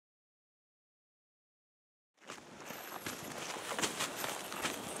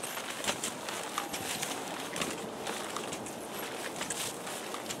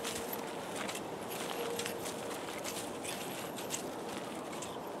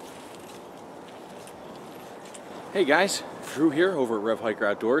Hey guys, Drew here over at RevHiker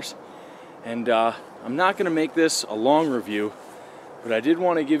Outdoors, and I'm not going to make this a long review, but I did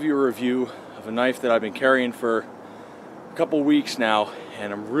want to give you a review of a knife that I've been carrying for a couple weeks now,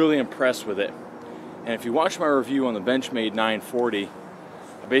 and I'm really impressed with it. And if you watch my review on the Benchmade 940,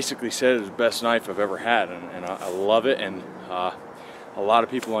 I basically said it's the best knife I've ever had, and I love it, and a lot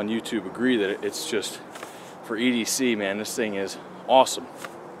of people on YouTube agree that it's just, for EDC, man, this thing is awesome.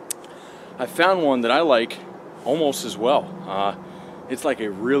 I found one that I like almost as well. It's like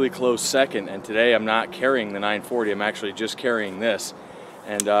a really close second, and today I'm not carrying the 940, I'm actually just carrying this.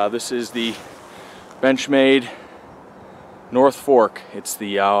 And this is the Benchmade North Fork. It's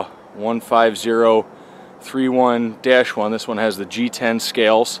the 15031-1. This one has the G10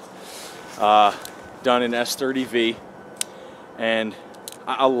 scales, done in S30V, and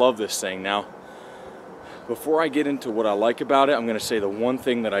I love this thing. Now, before I get into what I like about it, I'm going to say the one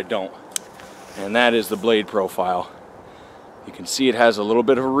thing that I don't, and that is the blade profile. You can see it has a little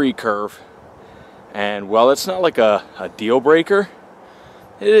bit of a recurve, and while it's not like a deal breaker,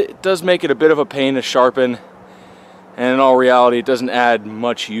 it does make it a bit of a pain to sharpen, and in all reality it doesn't add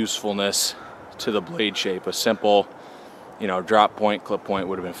much usefulness to the blade shape. A simple, you know, drop point, clip point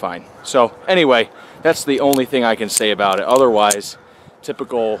would have been fine. So anyway, that's the only thing I can say about it. Otherwise,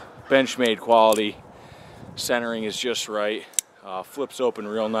 typical Benchmade quality. Centering is just right, flips open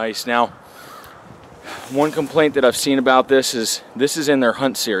real nice. Now, one complaint that I've seen about this is in their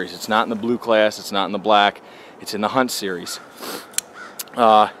Hunt series. It's not in the blue class, it's not in the black, it's in the Hunt series.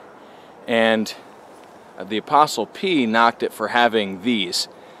 And the Apostle P knocked it for having these.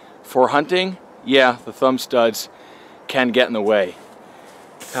 For hunting, yeah, the thumb studs can get in the way.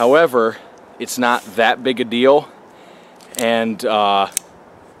 However, it's not that big a deal, and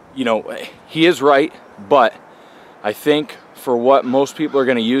you know, he is right, but I think for what most people are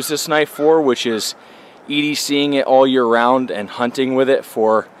going to use this knife for, which is EDCing it all year round and hunting with it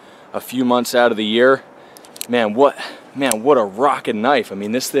for a few months out of the year, man, what a rockin' knife. I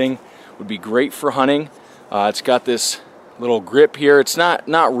mean, this thing would be great for hunting. It's got this little grip here. It's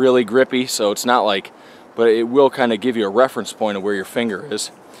not really grippy, so it's not like, but it will kind of give you a reference point of where your finger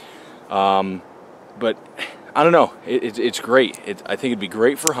is. But I don't know, it's great. I think it'd be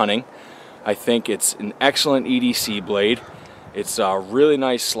great for hunting. I think it's an excellent EDC blade. It's a really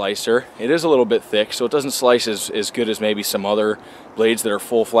nice slicer. It is a little bit thick, so it doesn't slice as good as maybe some other blades that are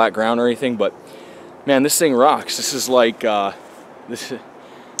full flat ground or anything, but man, this thing rocks. This is like, this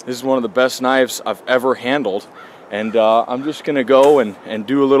is one of the best knives I've ever handled, and I'm just gonna go and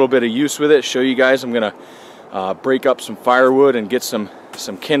do a little bit of use with it, show you guys. I'm gonna break up some firewood and get some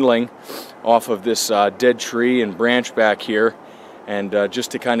kindling off of this dead tree and branch back here, and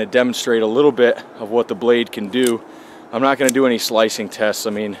just to kind of demonstrate a little bit of what the blade can do. I'm not going to do any slicing tests. I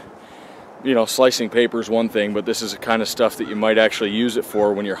mean, you know, slicing paper is one thing, but this is the kind of stuff that you might actually use it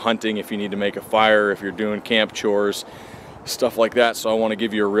for when you're hunting, if you need to make a fire, if you're doing camp chores, stuff like that. So I want to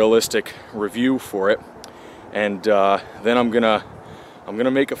give you a realistic review for it, and then I'm gonna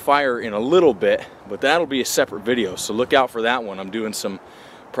make a fire in a little bit, but that'll be a separate video, so look out for that one. I'm doing some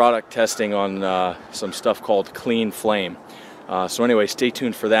product testing on some stuff called Clean Flame. So anyway, stay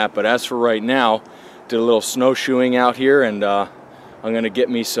tuned for that. But as for right now, did a little snowshoeing out here, and I'm gonna get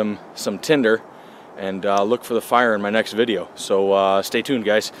me some tinder and look for the fire in my next video. So stay tuned,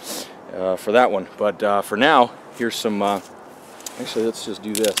 guys, for that one. But for now, here's some, actually let's just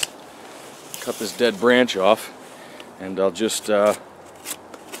do this. Cut this dead branch off, and I'll just do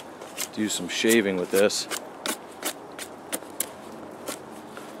some shaving with this.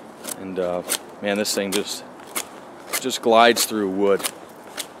 And man, this thing just glides through wood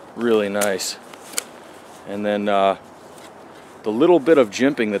really nice. And then the little bit of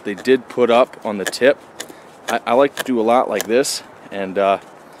jimping that they did put up on the tip, I like to do a lot like this, and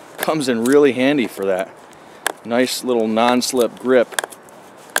comes in really handy for that nice little non-slip grip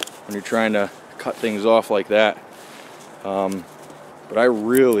when you're trying to cut things off like that. But I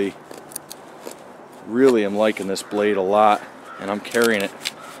really am liking this blade a lot, and I'm carrying it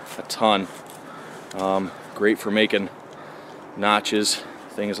a ton. Great for making notches,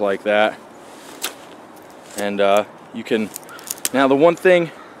 things like that. And you can, now the one thing,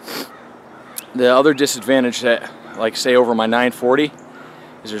 the other disadvantage that, like say over my 940,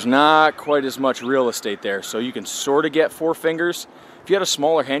 is there's not quite as much real estate there, so you can sort of get 4 fingers. If you had a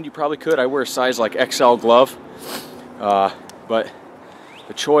smaller hand, you probably could. I wear a size like XL glove, but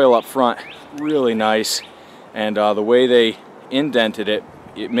the choil up front, really nice, and the way they indented it,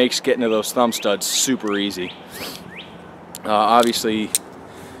 it makes getting to those thumb studs super easy. Obviously,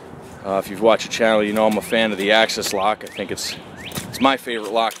 if you've watched the channel, you know I'm a fan of the Axis lock. I think it's my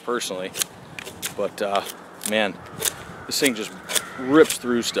favorite lock personally. But man, this thing just rips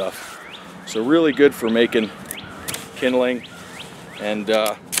through stuff. So really good for making kindling, and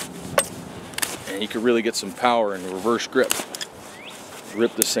you can really get some power in the reverse grip.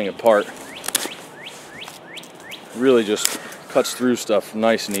 Rip this thing apart. Really just cuts through stuff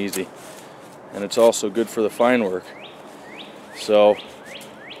nice and easy. And it's also good for the fine work. So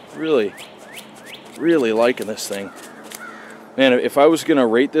really liking this thing. Man, if I was gonna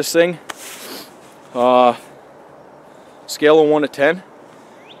rate this thing, scale of 1 to 10,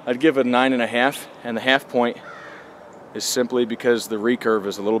 I'd give it a 9.5, and the half point is simply because the recurve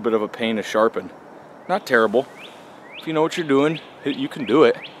is a little bit of a pain to sharpen. Not terrible. If you know what you're doing, you can do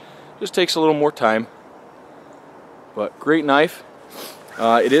it. Just takes a little more time. But great knife.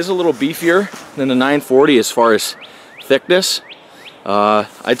 It is a little beefier than the 940 as far as thickness.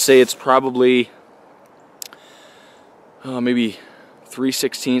 I'd say it's probably maybe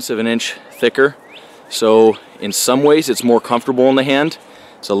 3/16 of an inch thicker. So in some ways it's more comfortable in the hand.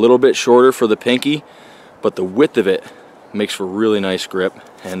 It's a little bit shorter for the pinky, but the width of it makes for really nice grip.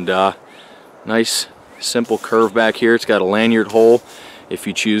 And nice simple curve back here. It's got a lanyard hole if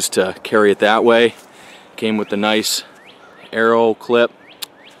you choose to carry it that way. Came with the nice arrow clip.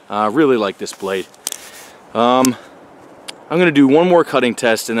 Really like this blade. I'm going to do one more cutting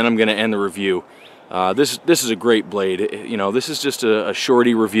test and then I'm going to end the review. This is a great blade. You know, this is just a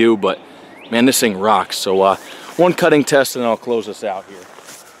shorty review, but man, this thing rocks. So one cutting test and I'll close this out here.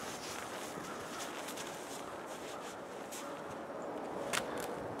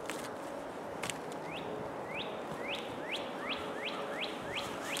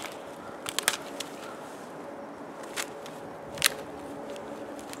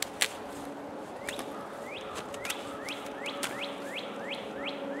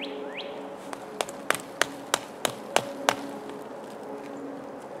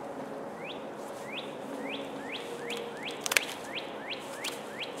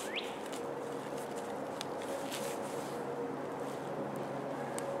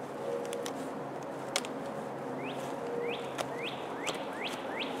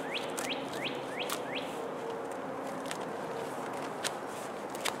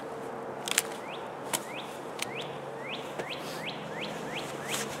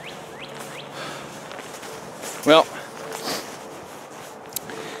 Well,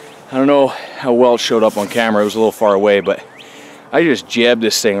 I don't know how well it showed up on camera. It was a little far away, but I just jabbed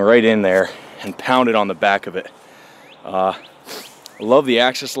this thing right in there and pounded on the back of it. I love the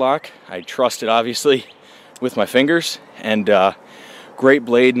axis lock. I trust it obviously with my fingers, and great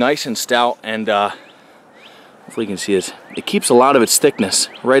blade, nice and stout, and hopefully you can see it. It keeps a lot of its thickness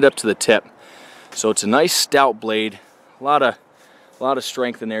right up to the tip. So it's a nice stout blade, a lot of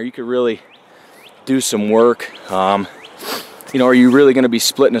strength in there. You could really do some work. You know, are you really going to be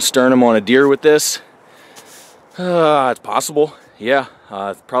splitting a sternum on a deer with this? It's possible, yeah.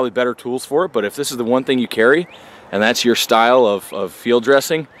 Probably better tools for it, but if this is the one thing you carry and that's your style of field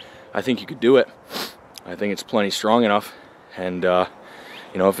dressing, I think you could do it. I think it's plenty strong enough, and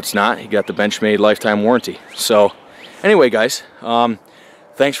you know, if it's not, you got the Benchmade lifetime warranty. So anyway guys,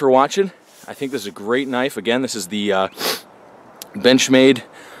 thanks for watching. I think this is a great knife. Again, this is the Benchmade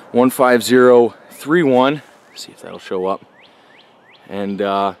 15031. See if that'll show up. And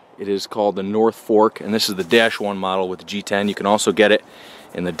it is called the North Fork, and this is the -1 model with the G10. You can also get it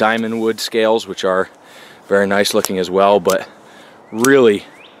in the diamond wood scales, which are very nice looking as well, but really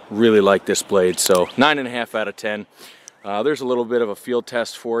like this blade. So 9.5 out of 10. There's a little bit of a field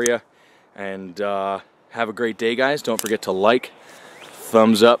test for you, and have a great day guys. Don't forget to like,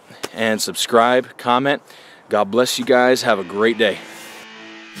 thumbs up, and subscribe, comment. God bless you guys. Have a great day.